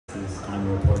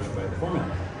your Porch by the format.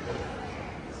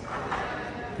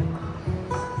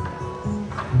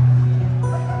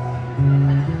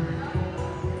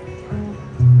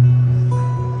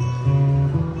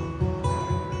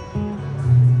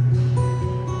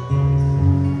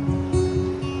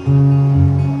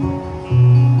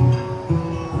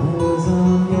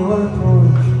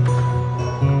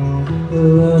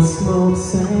 The smoke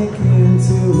sank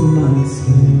into my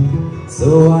skin,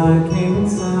 so I came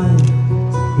inside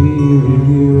to be with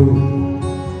you.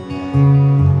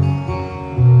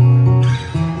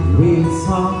 We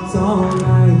talked all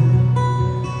night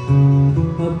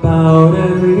about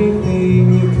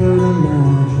everything you could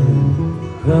imagine,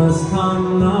 'cause come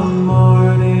the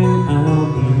morning I'll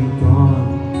be gone.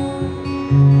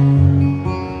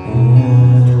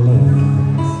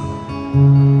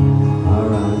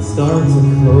 Start to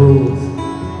close,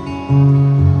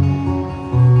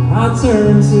 I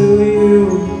turn to you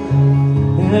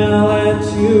and I'll let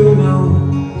you know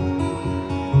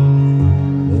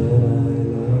that I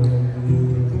love you.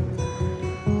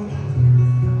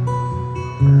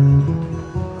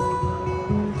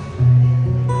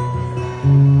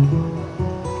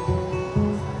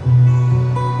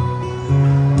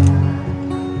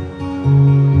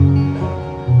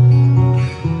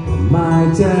 My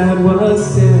dad was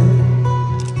sick,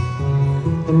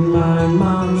 and my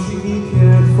mom, she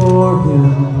cared for him.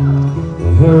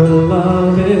 Her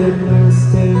love, it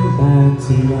nursed him back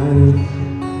to life.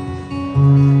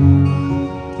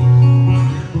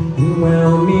 And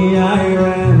well, me, I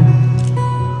ran.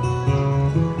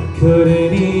 I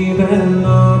couldn't even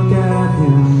look at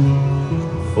him,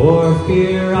 for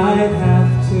fear I'd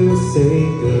have to say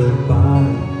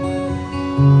goodbye.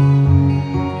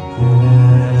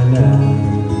 And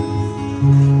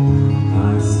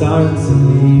I start to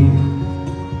leave,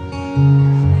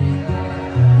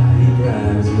 he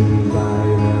grabs me by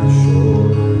the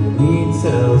shoulder and he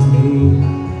tells me,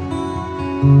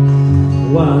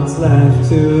 what's left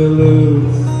to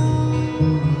lose?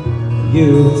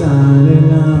 You've done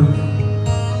enough.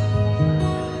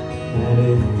 And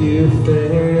if you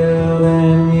fail,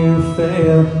 then you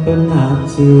fail, but not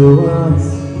to us.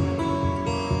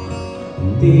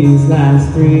 These last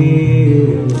 3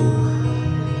 years,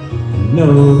 I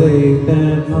know they've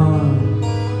been hard,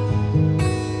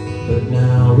 but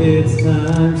now it's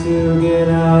time to get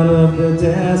out of the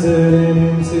desert and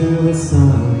into the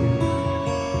sun,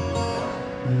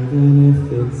 even if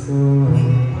it's hard.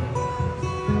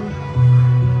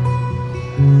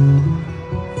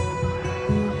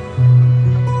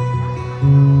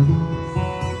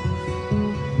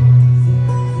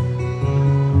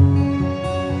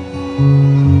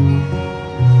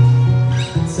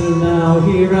 So now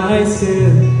here I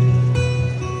sit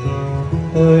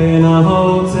in a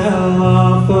hotel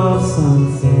off of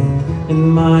Sunset, and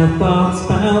my thoughts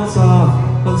bounce off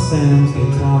of Sam's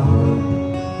guitar.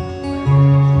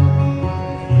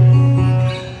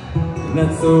 And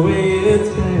that's the way it's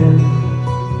been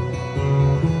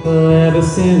ever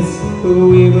since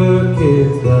we were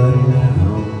kids, but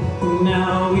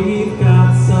now we've got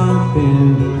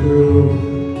something to prove.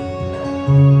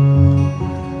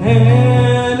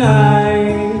 And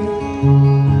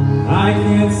I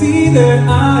can't see their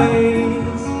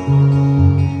eyes,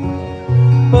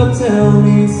 but tell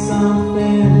me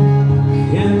something,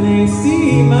 can they see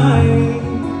mine?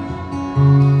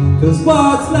 'Cause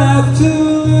what's left to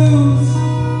lose?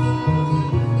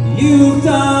 You've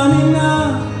done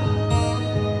enough.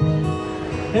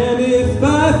 And if I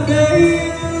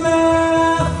fail, then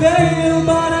I fail,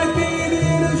 but I gave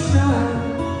it a shot.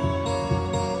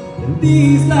 And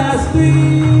these last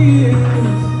 3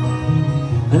 years,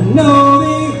 I know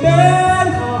they've been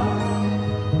hard,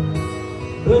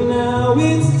 but now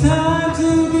it's time to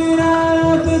get out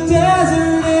of the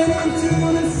desert and into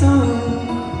the sun,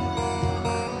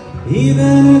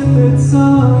 even if it's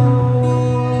all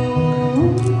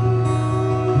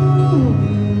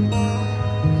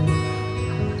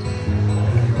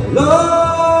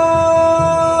alone,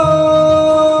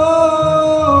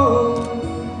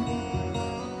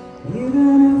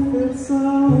 even if it's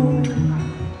all.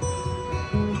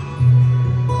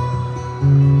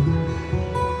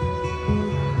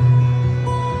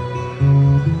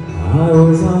 I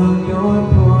was on your